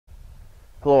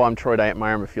Hello, I'm Troy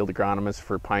Dietmeyer. I'm a field agronomist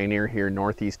for Pioneer here in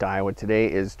Northeast Iowa. Today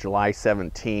is July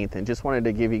 17th and just wanted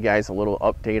to give you guys a little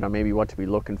update on maybe what to be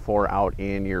looking for out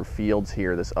in your fields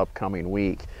here this upcoming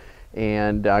week.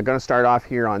 And I'm going to start off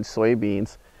here on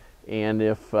soybeans. And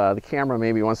if the camera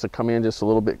maybe wants to come in just a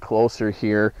little bit closer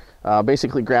here,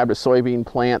 basically grabbed a soybean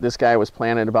plant. This guy was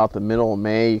planted about the middle of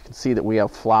May. You can see that we have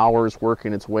flowers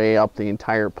working its way up the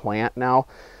entire plant now.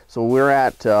 So we're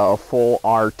at a full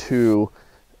R2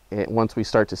 once we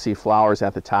start to see flowers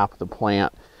at the top of the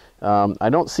plant. I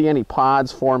don't see any pods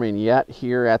forming yet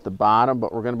here at the bottom,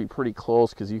 but we're going to be pretty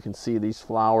close because you can see these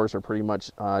flowers are pretty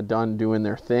much done doing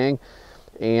their thing.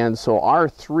 And so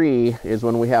R3 is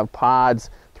when we have pods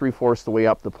 3/4 the way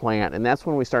up the plant, and that's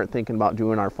when we start thinking about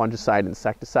doing our fungicide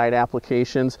insecticide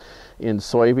applications in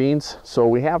soybeans. So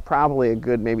we have probably a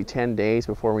good maybe 10 days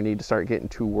before we need to start getting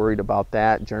too worried about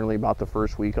that. Generally about the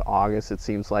first week of August, it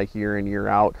seems like, year in year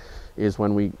out, is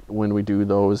when we do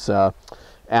those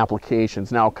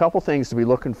applications. Now, a couple things to be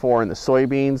looking for in the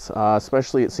soybeans,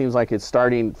 especially it seems like it's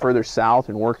starting further south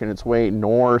and working its way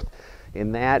north,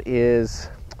 and that is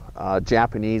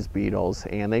Japanese beetles,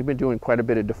 and they've been doing quite a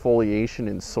bit of defoliation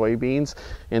in soybeans,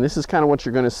 and this is kind of what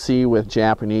you're going to see with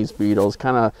Japanese beetles,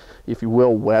 kind of, if you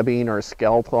will, webbing or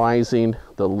skeletalizing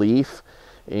the leaf.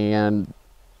 And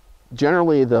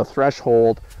generally the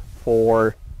threshold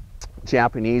for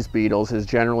Japanese beetles is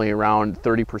generally around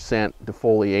 30%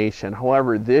 defoliation.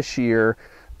 However, this year,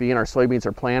 being our soybeans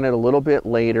are planted a little bit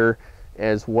later,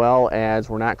 as well as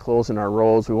we're not closing our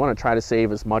rows, we want to try to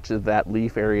save as much of that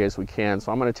leaf area as we can.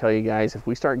 So I'm going to tell you guys, if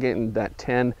we start getting that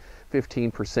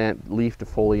 10-15% leaf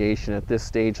defoliation at this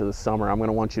stage of the summer, I'm going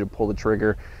to want you to pull the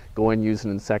trigger, go in, use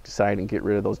an insecticide, and get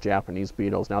rid of those Japanese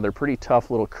beetles. Now, they're pretty tough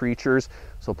little creatures,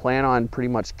 so plan on pretty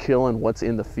much killing what's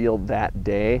in the field that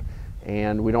day.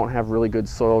 And we don't have really good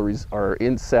soil or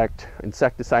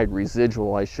insecticide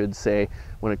residual, I should say,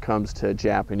 when it comes to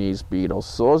Japanese beetles.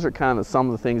 So those are kind of some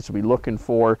of the things to be looking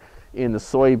for in the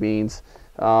soybeans.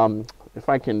 If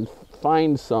I can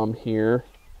find some here,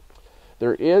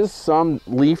 there is some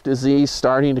leaf disease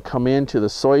starting to come into the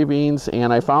soybeans,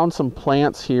 and I found some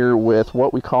plants here with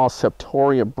what we call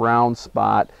Septoria brown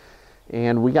spot,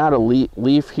 and we got a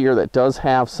leaf here that does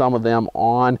have some of them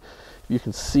on. You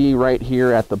can see right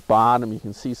here at the bottom, you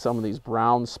can see some of these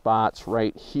brown spots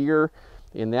right here,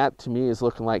 and that to me is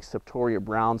looking like Septoria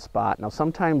brown spot. Now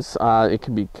sometimes it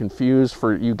can be confused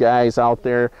for you guys out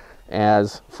there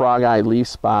as frog eye leaf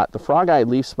spot. The frog eye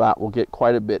leaf spot will get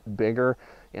quite a bit bigger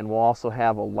and will also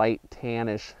have a light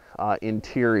tannish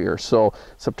interior. So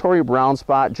Septoria brown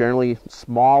spot, generally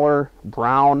smaller,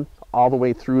 brown all the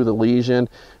way through the lesion,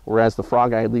 whereas the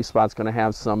frog eye leaf spot is going to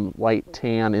have some light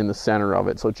tan in the center of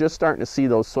it. So just starting to see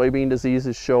those soybean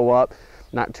diseases show up.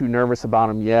 Not too nervous about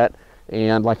them yet,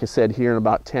 and like I said, here in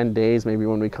about 10 days, maybe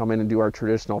when we come in and do our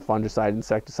traditional fungicide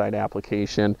insecticide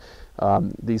application,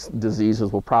 these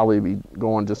diseases will probably be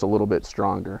going just a little bit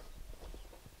stronger.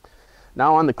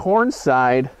 Now on the corn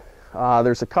side,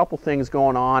 there's a couple things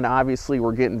going on. Obviously,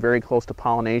 we're getting very close to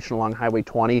pollination along Highway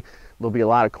 20. There'll be a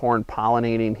lot of corn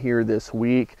pollinating here this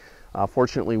week.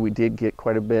 Fortunately, we did get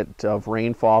quite a bit of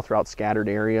rainfall throughout scattered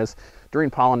areas. During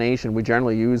pollination, we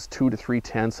generally use 2 to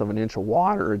 3/10 of an inch of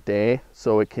water a day,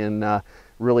 so it can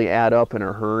really add up in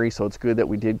a hurry. So it's good that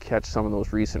we did catch some of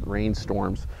those recent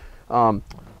rainstorms.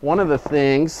 One of the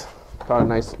things, caught a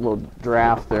nice little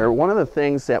draft there, one of the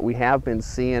things that we have been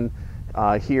seeing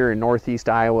here in Northeast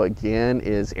Iowa again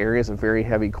is areas of very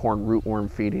heavy corn rootworm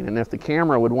feeding. And if the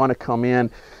camera would want to come in,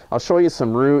 I'll show you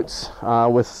some roots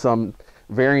with some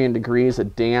varying degrees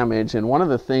of damage. And one of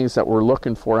the things that we're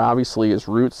looking for obviously is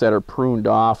roots that are pruned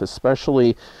off,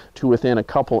 especially to within a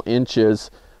couple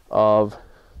inches of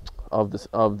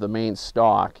the main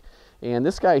stalk. And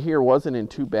this guy here wasn't in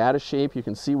too bad a shape. You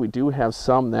can see we do have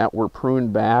some that were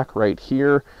pruned back right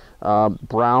here,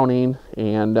 browning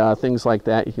and things like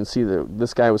that. You can see that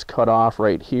this guy was cut off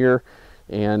right here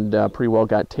and pretty well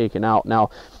got taken out. Now,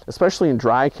 especially in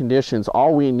dry conditions,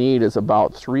 all we need is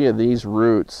about 3 of these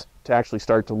roots to actually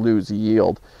start to lose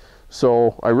yield.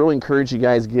 So I really encourage you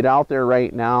guys, get out there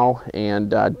right now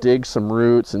and dig some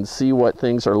roots and see what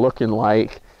things are looking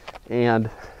like, and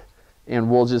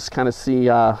we'll just kind of see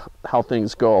how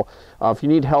things go. If you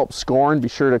need help scoring, be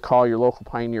sure to call your local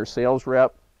Pioneer sales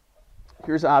rep.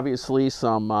 Here's obviously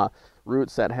some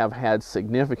roots that have had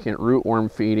significant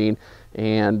rootworm feeding,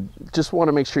 and just want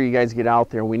to make sure you guys get out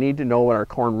there. We need to know what our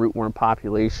corn rootworm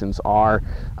populations are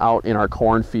out in our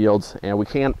cornfields, and we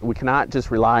cannot just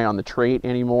rely on the trait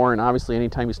anymore. And obviously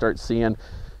anytime you start seeing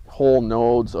whole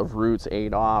nodes of roots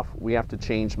ate off, we have to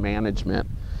change management.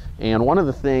 And one of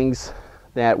the things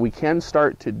that we can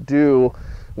start to do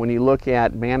when you look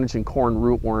at managing corn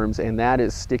rootworms, and that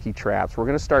is sticky traps. We're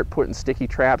going to start putting sticky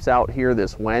traps out here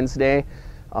this Wednesday,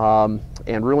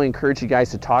 and really encourage you guys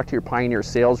to talk to your Pioneer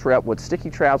sales rep. What sticky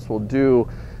traps will do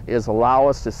is allow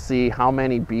us to see how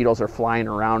many beetles are flying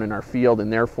around in our field,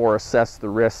 and therefore assess the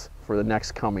risks for the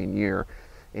next coming year.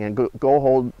 And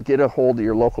get a hold of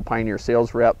your local Pioneer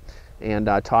sales rep and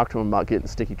talk to them about getting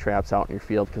sticky traps out in your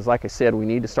field, because like I said, we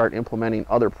need to start implementing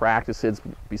other practices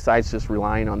besides just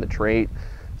relying on the trait,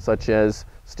 such as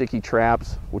sticky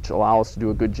traps, which allow us to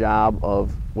do a good job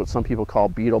of what some people call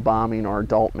beetle bombing or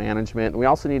adult management. And we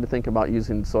also need to think about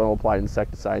using soil applied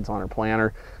insecticides on our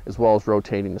planter, as well as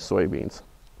rotating the soybeans.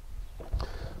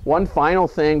 One final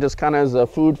thing, just kind of as a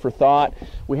food for thought,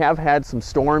 we have had some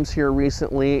storms here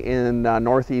recently in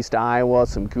northeast Iowa,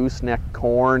 some gooseneck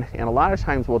corn, and a lot of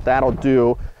times what that'll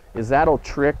do is that'll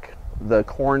trick the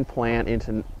corn plant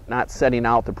into not setting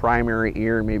out the primary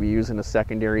ear and maybe using a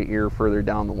secondary ear further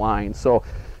down the line. So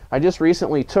I just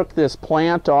recently took this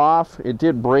plant off. It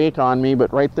did break on me,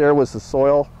 but right there was the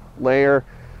soil layer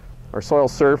or soil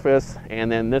surface,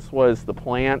 and then this was the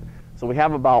plant. So we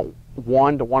have about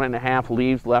 1 to 1.5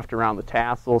 leaves left around the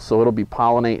tassel, so it'll be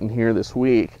pollinating here this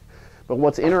week. But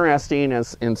what's interesting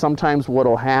is, and sometimes what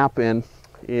will happen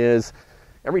is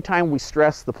every time we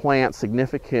stress the plant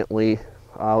significantly,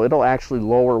 it'll actually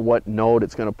lower what node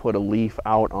it's going to put a leaf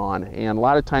out on. And a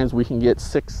lot of times we can get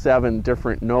 6, 7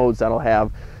 different nodes that'll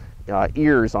have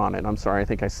ears on it. I'm sorry, I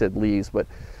think I said leaves, but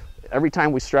every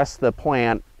time we stress the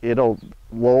plant, it'll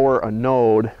lower a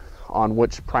node on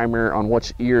which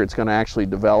ear it's going to actually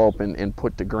develop and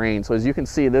put to grain. So as you can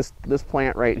see, this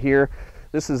plant right here,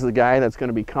 this is the guy that's going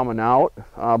to be coming out.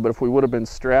 But if we would have been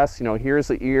stressed, you know, here's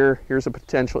the ear, here's a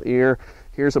potential ear,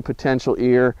 here's a potential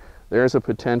ear, there's a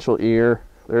potential ear,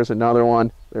 there's another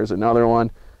one, there's another one,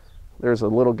 there's a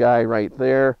little guy right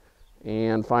there,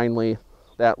 and finally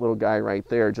that little guy right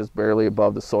there, just barely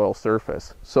above the soil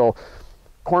surface. So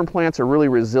corn plants are really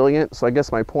resilient. So I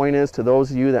guess my point is, to those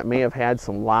of you that may have had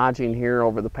some lodging here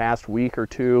over the past week or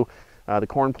two, the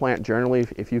corn plant generally,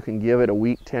 if you can give it a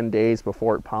week, 10 days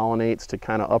before it pollinates to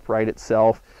kind of upright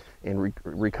itself and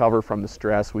recover from the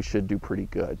stress, we should do pretty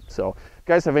good. So if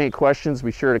you guys have any questions,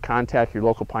 be sure to contact your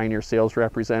local Pioneer sales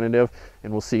representative,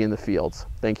 and we'll see you in the fields.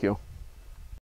 Thank you.